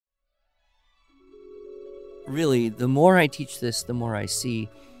really, the more I teach this, the more I see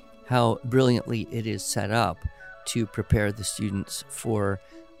how brilliantly it is set up to prepare the students for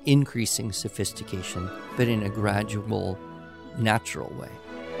increasing sophistication, but in a gradual, natural way.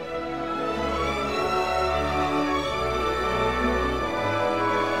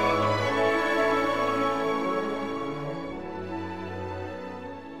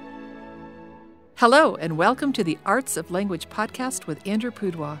 Hello, and welcome to the Arts of Language podcast with Andrew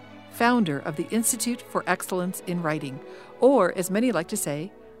Pudewa, founder of the Institute for Excellence in Writing, or as many like to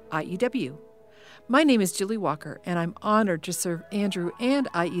say, IEW. My name is Julie Walker, and I'm honored to serve Andrew and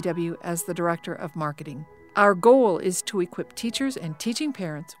IEW as the Director of Marketing. Our goal is to equip teachers and teaching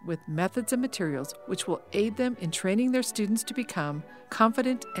parents with methods and materials which will aid them in training their students to become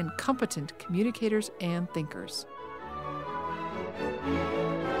confident and competent communicators and thinkers.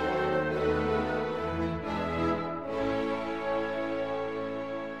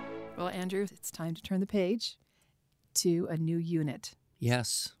 Well, Andrew, it's time to turn the page to a new unit.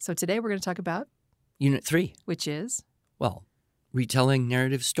 Yes. So today we're going to talk about Unit 3. Which is? Well, retelling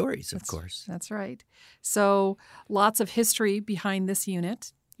narrative stories, of course. That's right. So lots of history behind this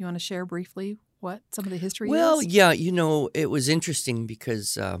unit. You want to share briefly what some of the history is? Well, yeah, it was interesting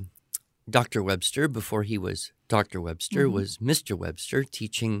because Dr. Webster, before he was Dr. Webster, was Mr. Webster,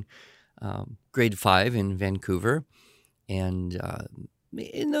 teaching grade 5 in Vancouver. And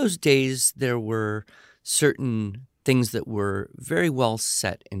in those days, there were certain things that were very well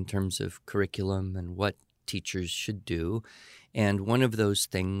set in terms of curriculum and what teachers should do. And one of those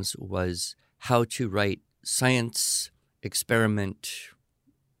things was how to write science experiment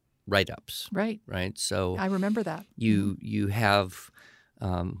write-ups. Right. So I remember that. You have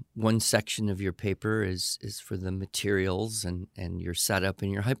one section of your paper is for the materials and your setup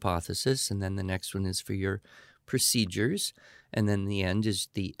and your hypothesis, and then the next one is for your procedures, and then the end is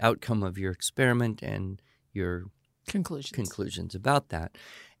the outcome of your experiment and your conclusions about that.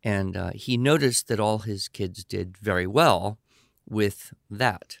 And he noticed that all his kids did very well with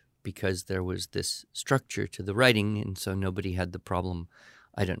that because there was this structure to the writing, and so nobody had the problem,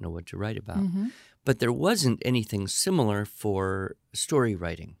 I don't know what to write about. But there wasn't anything similar for story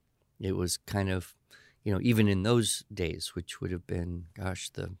writing. It was kind of, even in those days, which would have been,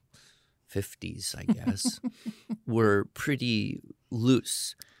 the 50s, I guess, were pretty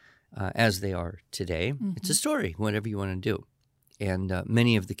loose as they are today. It's a story, whatever you want to do. And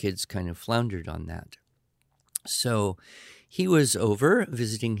many of the kids kind of floundered on that. So he was over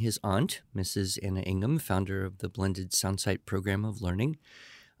visiting his aunt, Mrs. Anna Ingham, founder of the Blended Soundsite Program of Learning,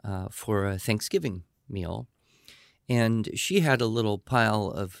 for a Thanksgiving meal. And she had a little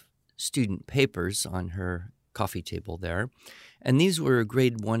pile of student papers on her coffee table there. And these were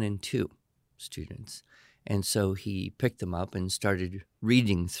grade 1 and 2 students. And so he picked them up and started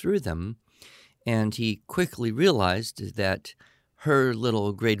reading through them. And he quickly realized that her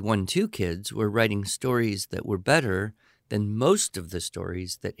little grade 1-2 kids were writing stories that were better than most of the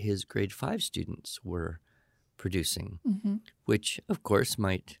stories that his grade 5 students were producing, which, of course,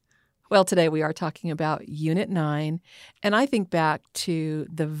 might... Well, today we are talking about Unit 9, and I think back to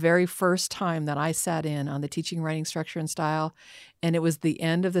the very first time that I sat in on the Teaching, Writing, Structure, and Style, and it was the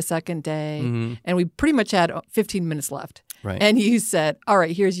end of the second day, and we pretty much had 15 minutes left. Right. And you said, all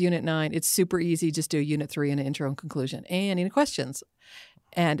right, here's Unit 9. It's super easy. Just do a Unit 3 and an intro and conclusion. And any questions?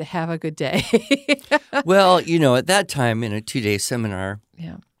 And have a good day. Well, at that time in a 2-day seminar,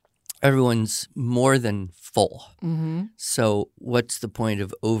 everyone's more than full. So what's the point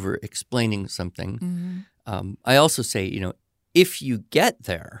of over-explaining something? I also say, if you get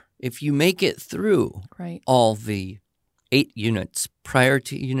there, if you make it through all the 8 units prior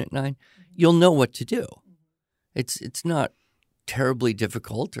to Unit 9, you'll know what to do. It's not terribly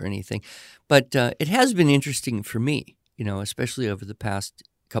difficult or anything, but it has been interesting for me, especially over the past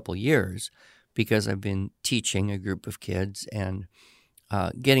couple years, because I've been teaching a group of kids and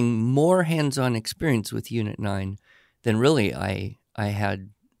getting more hands-on experience with Unit 9 than really I had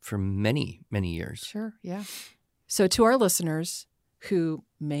for many, many years. Sure, yeah. So to our listeners who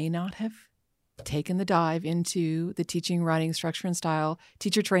may not have taken the dive into the Teaching, Writing, Structure, and Style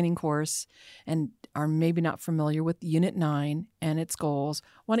teacher training course and are maybe not familiar with Unit 9 and its goals,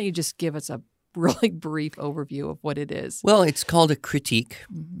 why don't you just give us a really brief overview of what it is? Well, it's called a critique,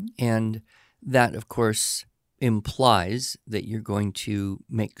 and that, of course, implies that you're going to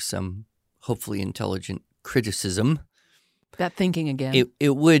make some hopefully intelligent criticism. That thinking again.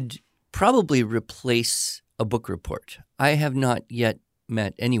 It would probably replace a book report. I have not yet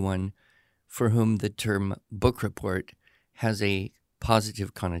met anyone for whom the term book report has a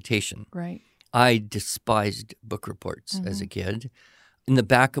positive connotation. Right. I despised book reports as a kid. In the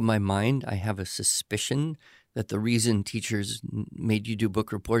back of my mind, I have a suspicion that the reason teachers made you do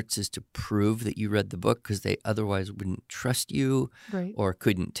book reports is to prove that you read the book because they otherwise wouldn't trust you Right. or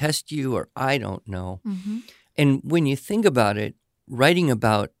couldn't test you, or I don't know. Mm-hmm. And when you think about it, writing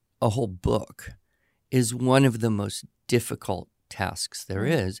about a whole book is one of the most difficult tasks there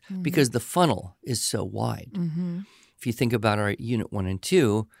Right. is because the funnel is so wide. Mm-hmm. If you think about our Unit 1 and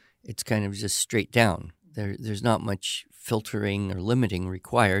 2, it's kind of just straight down. There's not much filtering or limiting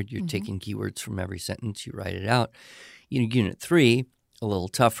required. You're taking keywords from every sentence, you write it out. Unit 3, a little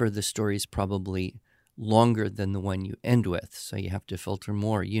tougher. The story's probably longer than the one you end with, so you have to filter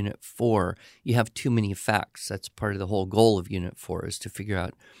more. Unit 4, you have too many facts. That's part of the whole goal of Unit 4 is to figure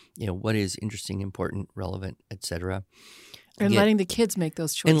out, what is interesting, important, relevant, etc. And letting the kids make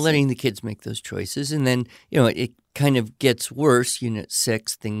those choices. And letting the kids make those choices. And then, it kind of gets worse. Unit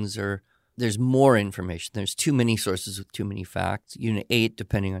 6, there's more information. There's too many sources with too many facts. Unit 8,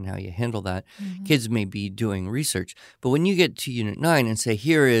 depending on how you handle that, kids may be doing research. But when you get to Unit 9 and say,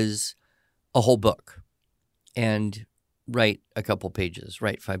 here is a whole book and write a couple pages,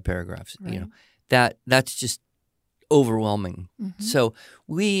 write 5 paragraphs, Right. That's just overwhelming. Mm-hmm. So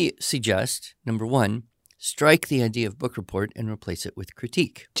we suggest, number 1, strike the idea of book report and replace it with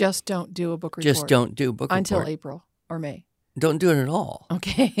critique. Just don't do a book report. Just don't do a book until report. April or May. Don't do it at all.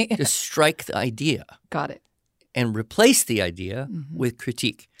 Okay. Just strike the idea Got it. and replace the idea with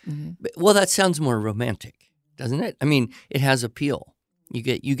critique. Mm-hmm. Well, that sounds more romantic, doesn't it? I mean, it has appeal. You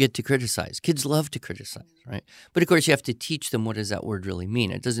get to criticize. Kids love to criticize, right? But of course, you have to teach them what does that word really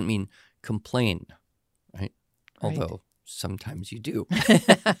mean. It doesn't mean complain, right? Although sometimes you do.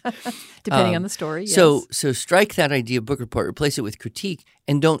 Depending on the story, yes. So strike that idea of book report, replace it with critique,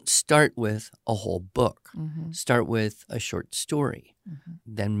 and don't start with a whole book. Mm-hmm. Start with a short story,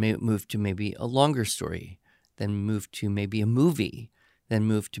 then move to maybe a longer story, then move to maybe a movie, then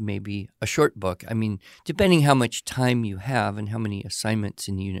move to maybe a short book. I mean, depending how much time you have and how many assignments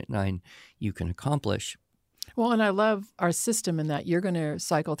in Unit 9 you can accomplish. Well, and I love our system in that you're going to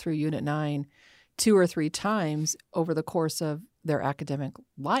cycle through Unit 9 2 or 3 times over the course of their academic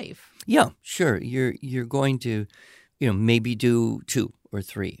life. Yeah, sure. You're going to, maybe do 2 or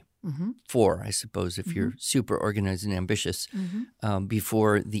 3, 4, I suppose, if you're super organized and ambitious,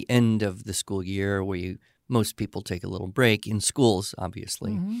 before the end of the school year, where most people take a little break in schools,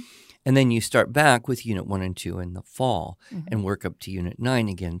 obviously. And then you start back with Unit 1 and 2 in the fall and work up to Unit 9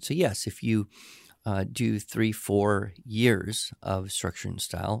 again. So yes, if you do 3-4 years of structure and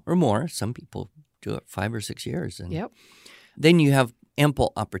style or more, some people do it 5 or 6 years. And then you have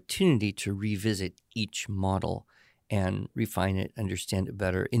ample opportunity to revisit each model and refine it, understand it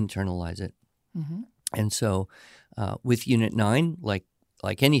better, internalize it. And so with Unit 9, like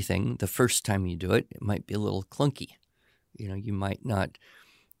anything, the first time you do it, it might be a little clunky. You might not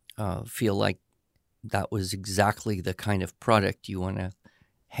feel like that was exactly the kind of product you want to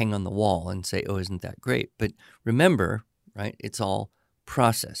hang on the wall and say, oh, isn't that great? But remember, right, it's all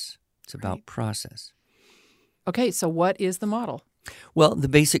process. It's about process. Okay, so what is the model? Well, the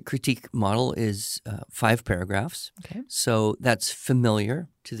basic critique model is 5 paragraphs. Okay. So that's familiar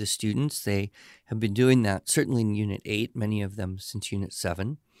to the students. They have been doing that certainly in Unit 8, many of them since Unit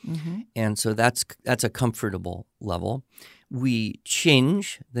 7. And so that's a comfortable level. We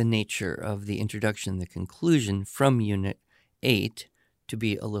change the nature of the introduction and the conclusion from Unit 8 to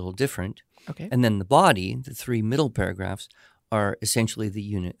be a little different. Okay. And then the body, the 3 middle paragraphs, are essentially the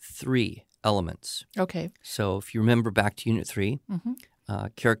Unit 3 elements. Okay. So if you remember back to Unit 3,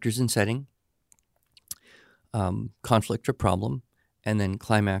 characters and setting, conflict or problem, and then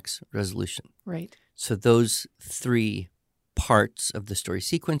climax, resolution. Right. So those 3 parts of the story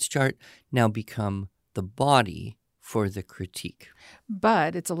sequence chart now become the body for the critique.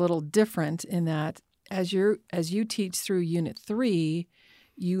 But it's a little different in that as you teach through Unit 3,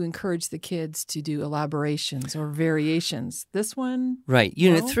 you encourage the kids to do elaborations or variations. This one? Right.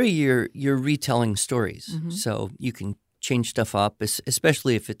 Unit 3, you're retelling stories. So you can change stuff up,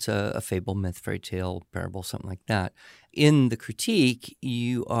 especially if it's a fable, myth, fairy tale, parable, something like that. In the critique,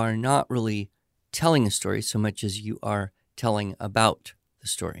 you are not really telling a story so much as you are telling about the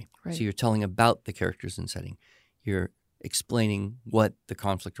story. Right. So you're telling about the characters and setting. You're explaining what the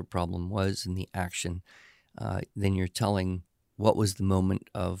conflict or problem was and the action. Then you're telling what was the moment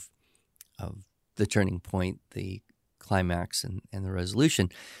of the turning point, the climax, and the resolution.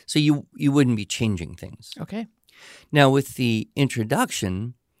 So you wouldn't be changing things. Okay. Now with the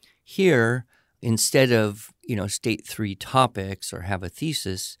introduction, here, instead of state 3 topics or have a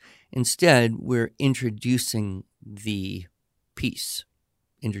thesis, instead we're introducing the piece,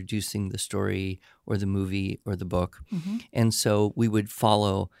 introducing the story or the movie or the book. And so we would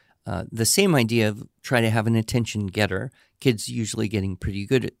follow The same idea of try to have an attention getter. Kids usually getting pretty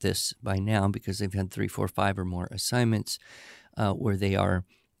good at this by now because they've had 3, 4, 5 or more assignments where they are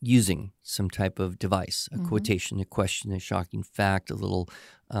using some type of device, a quotation, a question, a shocking fact, a little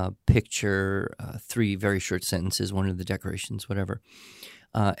picture, 3 very short sentences, one of the decorations, whatever.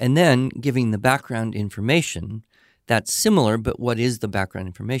 And then giving the background information that's similar, but what is the background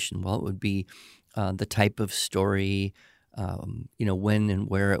information? Well, it would be the type of story, when and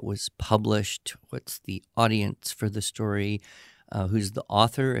where it was published, what's the audience for the story, who's the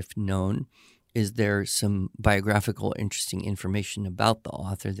author, if known. Is there some biographical, interesting information about the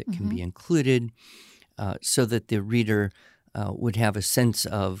author that can be included so that the reader would have a sense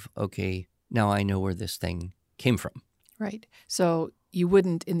of, okay, now I know where this thing came from. Right. So you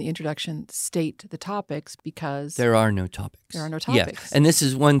wouldn't, in the introduction, state the topics because there are no topics. There are no topics. Yeah. And this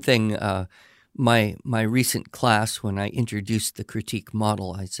is one thing, my recent class, when I introduced the critique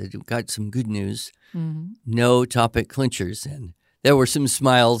model, I said, we've got some good news, no topic clinchers. And there were some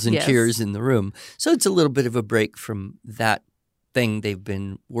smiles and cheers in the room. So it's a little bit of a break from that thing they've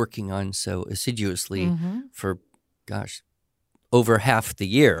been working on so assiduously for, over half the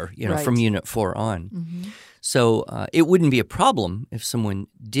year, from Unit 4 on. So it wouldn't be a problem if someone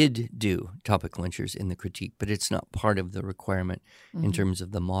did do topic clinchers in the critique, but it's not part of the requirement in terms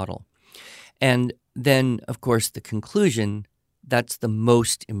of the model. And then, of course, the conclusion, that's the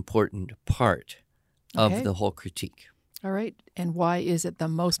most important part of the whole critique. All right. And why is it the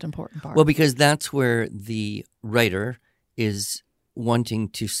most important part? Well, because that's where the writer is wanting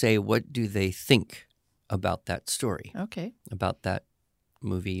to say, what do they think about that story? Okay. About that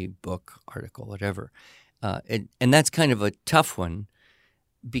movie, book, article, whatever. And that's kind of a tough one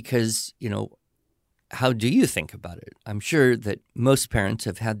because, how do you think about it? I'm sure that most parents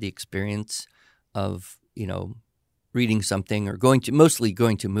have had the experience of, reading something or mostly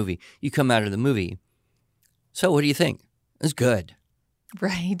going to a movie. You come out of the movie. So what do you think? It was good.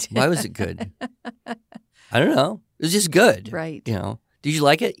 Right. Why was it good? I don't know. It was just good. Right. Did you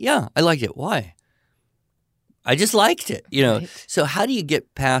like it? Yeah, I liked it. Why? I just liked it. Right. So how do you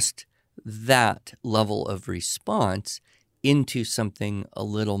get past that level of response into something a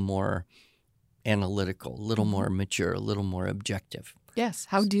little more analytical, a little more mature, a little more objective? Yes.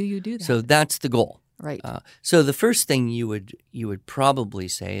 How do you do that? So that's the goal. Right. So the first thing you would probably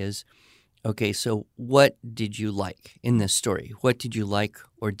say is, okay, so what did you like in this story? What did you like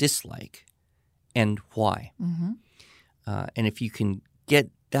or dislike, and why? And if you can get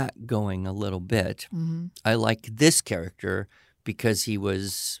that going a little bit, I like this character because he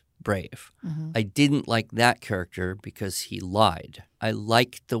was brave. I didn't like that character because he lied. I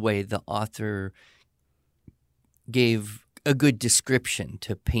liked the way the author gave a good description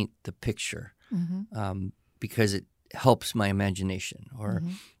to paint the picture because it helps my imagination, or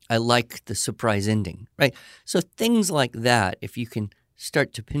I like the surprise ending, right? So things like that, if you can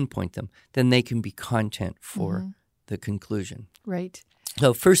start to pinpoint them, then they can be content for the conclusion. Right.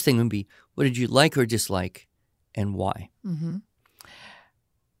 So first thing would be, what did you like or dislike and why?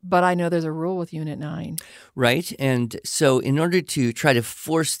 But I know there's a rule with Unit 9. Right. And so in order to try to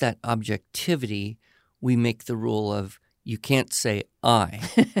force that objectivity, we make the rule of you can't say I.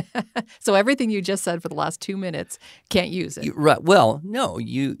 So everything you just said for the last 2 minutes, can't use it. Right. Well, no,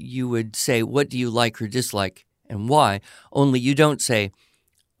 you would say, what do you like or dislike and why? Only you don't say,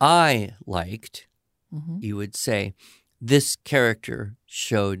 I liked. You would say, this character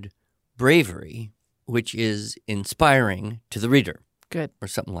showed bravery, which is inspiring to the reader. Good. Or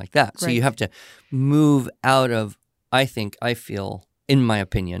something like that. Great. So you have to move out of I think, I feel, in my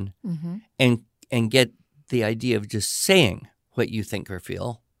opinion, and get the idea of just saying what you think or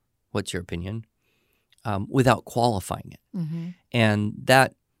feel, what's your opinion, without qualifying it. And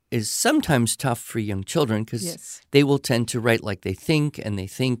that is sometimes tough for young children because they will tend to write like they think, and they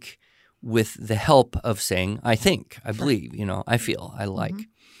think with the help of saying, I think, I believe, I feel, I like.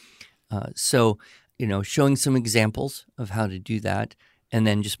 So, showing some examples of how to do that and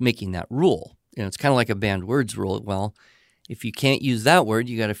then just making that rule. It's kind of like a banned words rule. Well, if you can't use that word,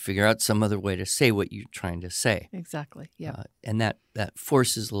 you got to figure out some other way to say what you're trying to say. Exactly. Yeah. And that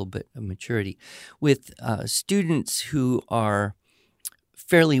forces a little bit of maturity. With students who are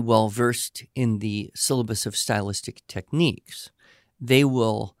fairly well versed in the syllabus of stylistic techniques, they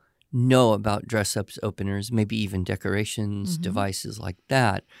will know about dress-ups, openers, maybe even decorations, devices like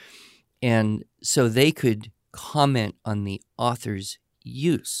that. And so they could comment on the author's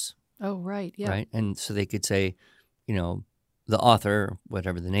use. Oh, right. Yeah. Right. And so they could say, the author,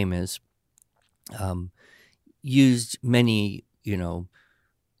 whatever the name is, used many,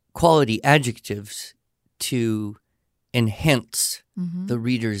 quality adjectives to enhance the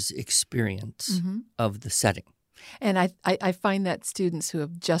reader's experience of the setting. And I find that students who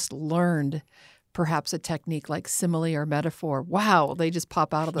have just learned perhaps a technique like simile or metaphor, wow, they just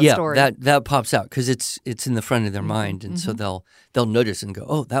pop out of the story. Yeah, that pops out because it's in the front of their mind, and so they'll notice and go,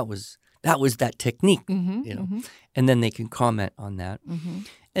 oh, that was that technique, you know, and then they can comment on that.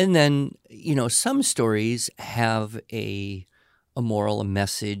 And then, you know, some stories have a moral, a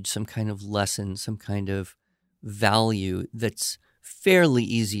message, some kind of lesson, some kind of value that's fairly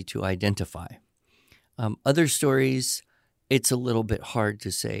easy to identify. Other stories, it's a little bit hard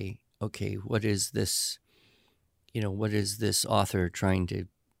to say, okay, what is this author trying to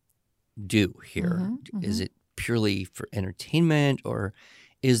do here? Is it purely for entertainment, or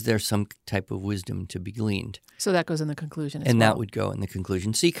is there some type of wisdom to be gleaned? So that goes in the conclusion as well. And that would go in the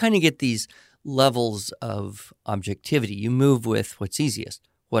conclusion. So you kind of get these levels of objectivity. You move with what's easiest,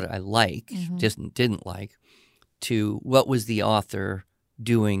 what I like, didn't like, to what was the author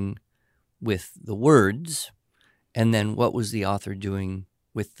doing with the words, and then what was the author doing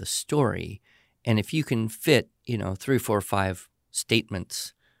with the story. And if you can fit, 3, 4, 5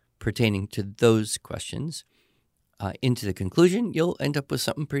 statements pertaining to those questions into the conclusion, you'll end up with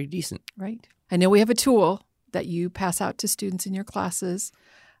something pretty decent. Right. I know we have a tool that you pass out to students in your classes.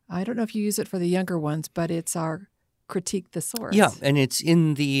 I don't know if you use it for the younger ones, but it's our Critique Thesaurus. Yeah, and it's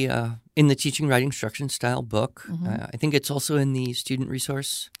in the Teaching Writing Instruction Style book. I think it's also in the Student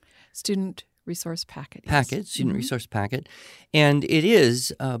Resource Packet. Student Resource Packet. And it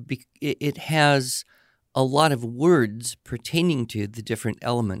is, it has a lot of words pertaining to the different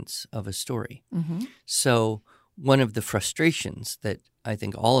elements of a story. So one of the frustrations that I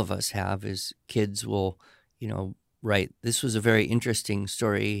think all of us have is kids will, write, this was a very interesting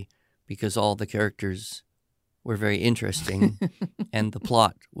story because all the characters were very interesting and the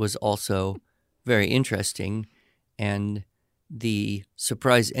plot was also very interesting, and the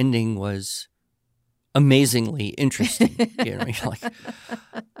surprise ending was amazingly interesting. You're like,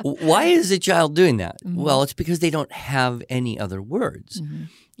 why is a child doing that? Well, it's because they don't have any other words.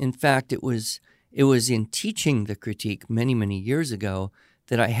 In fact, it was in teaching the critique many, many years ago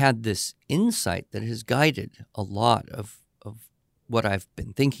that I had this insight that has guided a lot of what I've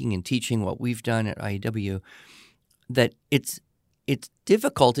been thinking and teaching, what we've done at IEW, that it's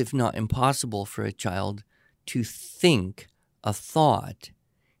difficult, if not impossible, for a child to think a thought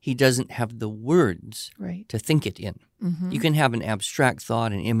he doesn't have the words to think it in. You can have an abstract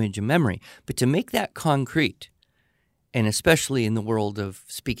thought, an image, a memory, but to make that concrete, and especially in the world of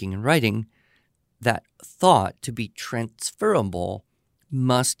speaking and writing, that thought to be transferable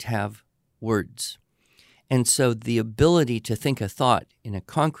must have words. And so the ability to think a thought in a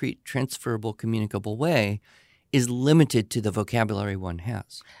concrete, transferable, communicable way is limited to the vocabulary one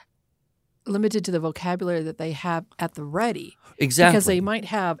has. Limited to the vocabulary that they have at the ready. Exactly. Because they might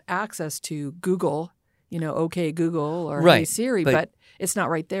have access to Google, OK Google or Hey Siri, but it's not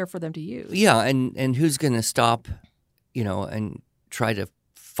right there for them to use. Yeah, and who's going to stop, and try to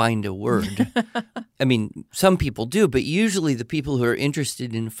find a word? I mean, some people do, but usually the people who are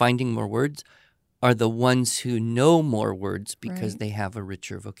interested in finding more words are the ones who know more words because they have a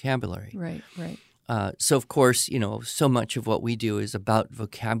richer vocabulary. Right. So, of course, so much of what we do is about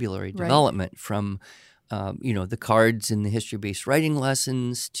vocabulary development, from, the cards in the history-based writing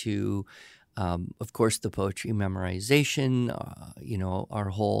lessons to, of course, the poetry memorization, our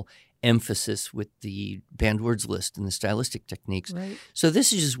whole emphasis with the banned words list and the stylistic techniques. So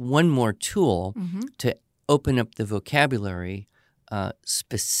this is just one more tool to open up the vocabulary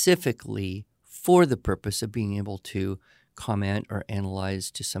specifically for the purpose of being able to comment or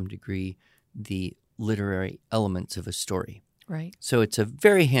analyze to some degree the literary elements of a story. So it's a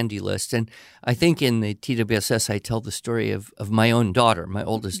very handy list. And I think in the TWSS I tell the story of my own daughter, my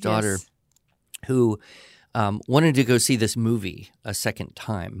oldest daughter, who wanted to go see this movie a second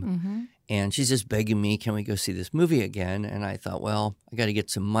time. And she's just begging me, can we go see this movie again? And I thought, well, I got to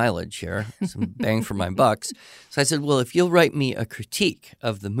get some mileage here, some bang for my bucks. So I said, well, if you'll write me a critique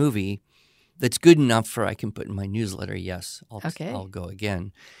of the movie that's good enough for I can put in my newsletter, yes, I'll go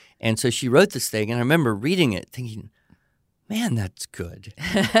again. And so she wrote this thing, and I remember reading it thinking, man, that's good.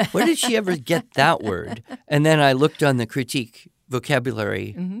 Where did she ever get that word? And then I looked on the critique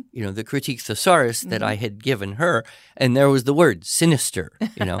vocabulary, the Critique Thesaurus that I had given her, and there was the word sinister,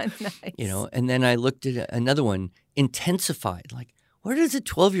 Nice. And then I looked at another one, intensified, like, where does a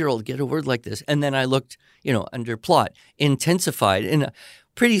 12-year-old get a word like this? And then I looked, under plot, intensified, and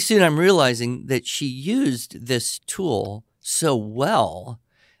pretty soon I'm realizing that she used this tool so well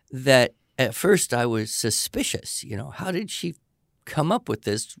that at first I was suspicious. How did she come up with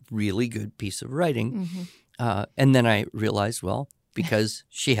this really good piece of writing? And then I realized, well, because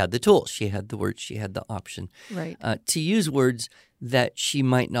she had the tools, she had the words, she had the option Right. to use words that she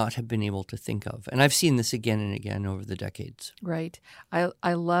might not have been able to think of. And I've seen this again and again over the decades. Right.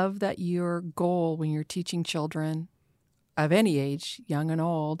 I love that your goal when you're teaching children of any age, young and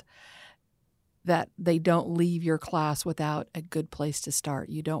old, that they don't leave your class without a good place to start.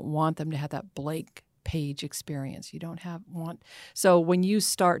 You don't want them to have that blank page experience. You don't want. So when you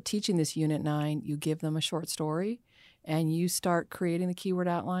start teaching this Unit 9, you give them a short story and you start creating the keyword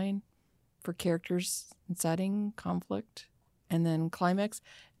outline for characters and setting, conflict, and then climax,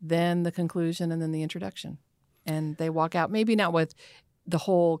 then the conclusion, and then the introduction. And they walk out, maybe not with the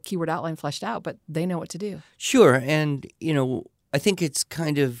whole keyword outline fleshed out, but they know what to do. Sure. And, I think it's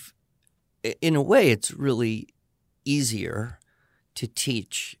kind of, in a way, it's really easier to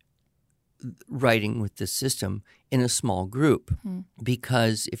teach writing with this system in a small group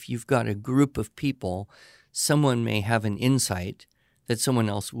because if you've got a group of people, someone may have an insight that someone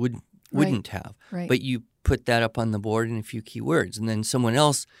else wouldn't have. Right. But you put that up on the board in a few keywords, and then someone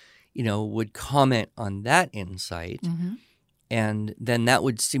else, would comment on that insight, and then that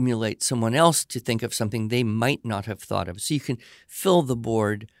would stimulate someone else to think of something they might not have thought of. So you can fill the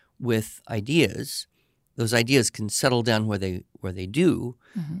board with ideas. Those ideas can settle down where they do,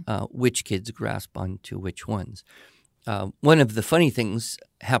 which kids grasp onto which ones. One of the funny things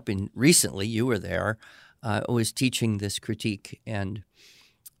happened recently. You were there. I was teaching this critique, and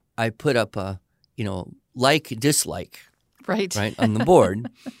I put up a, like, dislike, right on the board.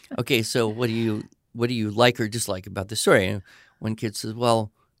 Okay, so what do you like or dislike about the story? And one kid says,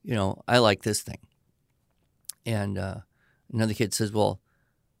 well, I like this thing. And another kid says, well,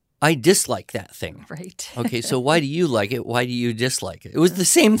 I dislike that thing. Right. Okay, so why do you like it? Why do you dislike it? It was the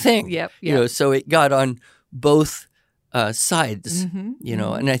same thing. Yep. So it got on both sides,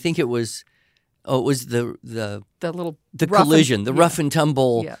 and I think it was the little collision, the rough and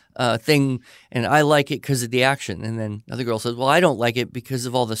tumble thing, and I like it because of the action. And then another girl says, well, I don't like it because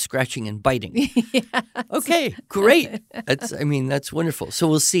of all the scratching and biting. Yes. Okay, great. That's wonderful. So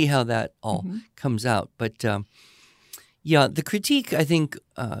we'll see how that all comes out. But the critique, I think,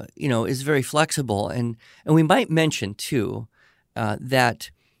 is very flexible. And we might mention, too,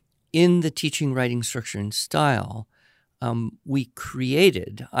 that in the teaching, writing, structure, and style, I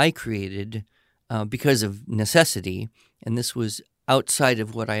created, because of necessity, and this was outside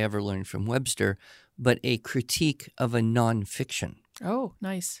of what I ever learned from Webster, but a critique of a nonfiction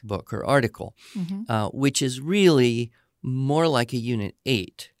book or article, which is really more like a Unit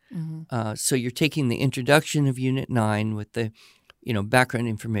 8. So you're taking the introduction of Unit 9 with the, background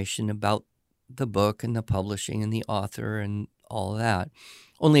information about the book and the publishing and the author and all that,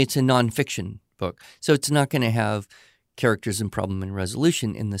 only it's a nonfiction book. So it's not going to have characters and problem and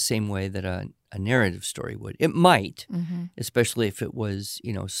resolution in the same way that a narrative story would. It might, especially if it was,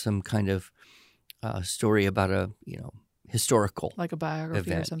 some kind of story about a, historical like a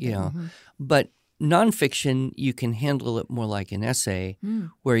biography event, or something. But nonfiction, you can handle it more like an essay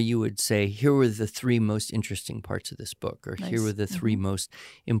where you would say, here were the 3 most interesting parts of this book, or here were the 3 most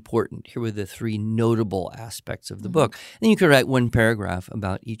important, here were the 3 notable aspects of the book. And you could write 1 paragraph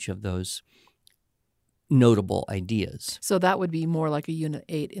about each of those notable ideas. So that would be more like a Unit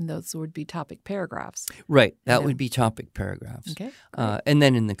 8, and those would be topic paragraphs. Right. That would be topic paragraphs. Okay. And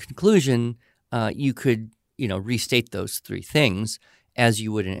then in the conclusion, you could, restate those 3 things as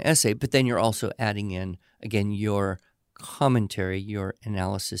you would in an essay, but then you're also adding in, again, your commentary, your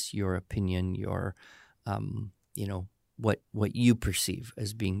analysis, your opinion, your, what you perceive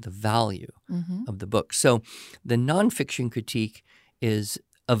as being the value of the book. So the nonfiction critique is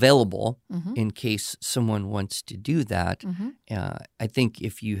available in case someone wants to do that. I think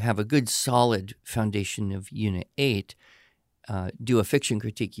if you have a good solid foundation of Unit 8, do a fiction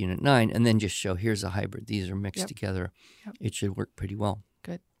critique Unit 9, and then just show here's a hybrid. These are mixed together. It should work pretty well.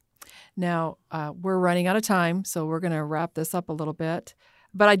 Good. Now, we're running out of time, so we're going to wrap this up a little bit.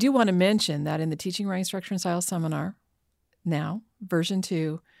 But I do want to mention that in the Teaching, Writing, Structure, and Style Seminar, now, version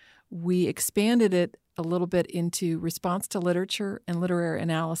 2, we expanded it a little bit into response to literature and literary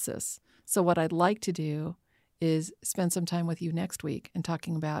analysis. So what I'd like to do is spend some time with you next week and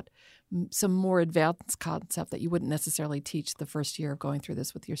talking about some more advanced concept that you wouldn't necessarily teach the first year of going through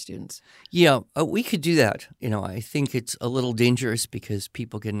this with your students. Yeah, we could do that. I think it's a little dangerous because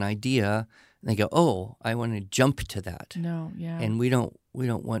people get an idea and they go, "Oh, I want to jump to that." No, yeah. And we don't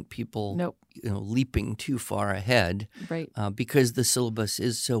want people leaping too far ahead. Right. Because the syllabus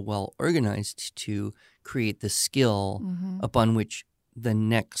is so well organized to create the skill upon which the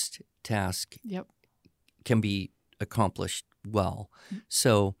next task can be accomplished well.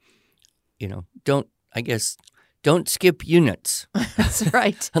 So, I guess, don't skip units. That's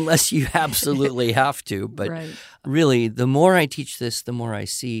right. Unless you absolutely have to. But Right. really, the more I teach this, the more I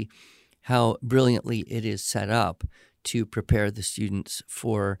see how brilliantly it is set up to prepare the students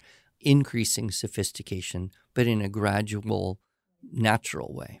for increasing sophistication, but in a gradual,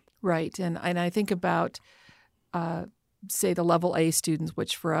 natural way. Right. And I think about, say, the level A students,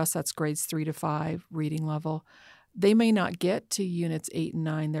 which for us, that's grades 3 to 5 reading level. They may not get to units 8 and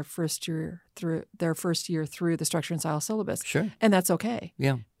 9 their first year through the structure and style syllabus. Sure. And that's okay.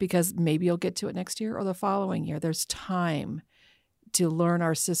 Yeah. Because maybe you'll get to it next year or the following year. There's time to learn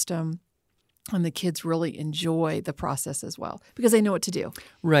our system, and the kids really enjoy the process as well because they know what to do.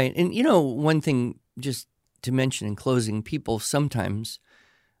 Right. And, one thing just to mention in closing, people sometimes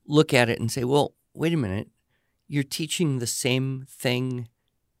look at it and say, well, wait a minute, you're teaching the same thing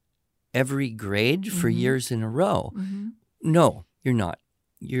every grade for years in a row. Mm-hmm. No, you're not.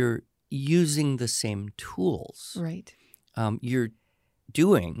 You're using the same tools. Right. You're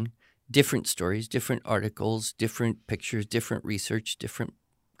doing different stories, different articles, different pictures, different research, different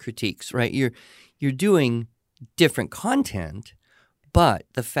critiques, right? You're doing different content, but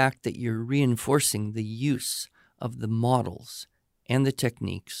the fact that you're reinforcing the use of the models and the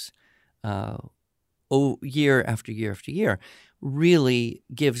techniques year after year after year really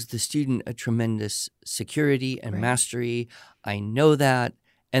gives the student a tremendous security and mastery. I know that.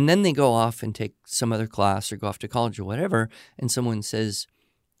 And then they go off and take some other class or go off to college or whatever, and someone says,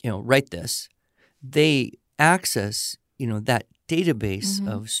 write this. They access, that database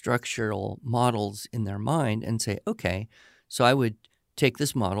of structural models in their mind and say, okay, so I would take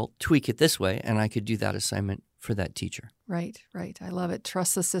this model, tweak it this way, and I could do that assignment for that teacher. Right. I love it.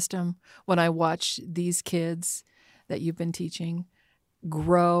 Trust the system. When I watch these kids that you've been teaching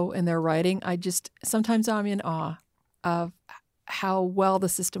grow in their writing, sometimes I'm in awe of how well the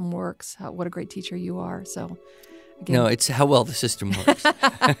system works, what a great teacher you are. So, again. No, it's how well the system works.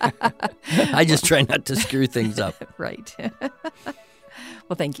 I just try not to screw things up. Right.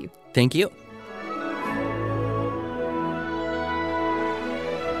 Well, thank you. Thank you.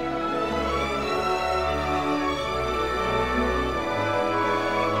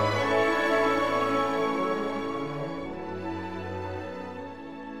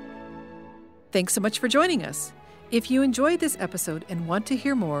 Thanks so much for joining us. If you enjoyed this episode and want to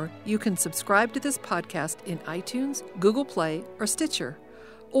hear more, you can subscribe to this podcast in iTunes, Google Play, or Stitcher,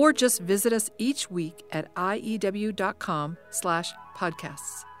 or just visit us each week at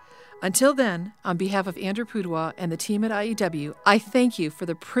iew.com/podcasts. Until then, on behalf of Andrew Pudewa and the team at IEW, I thank you for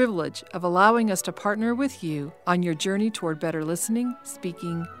the privilege of allowing us to partner with you on your journey toward better listening,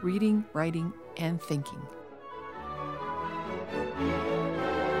 speaking, reading, writing, and thinking.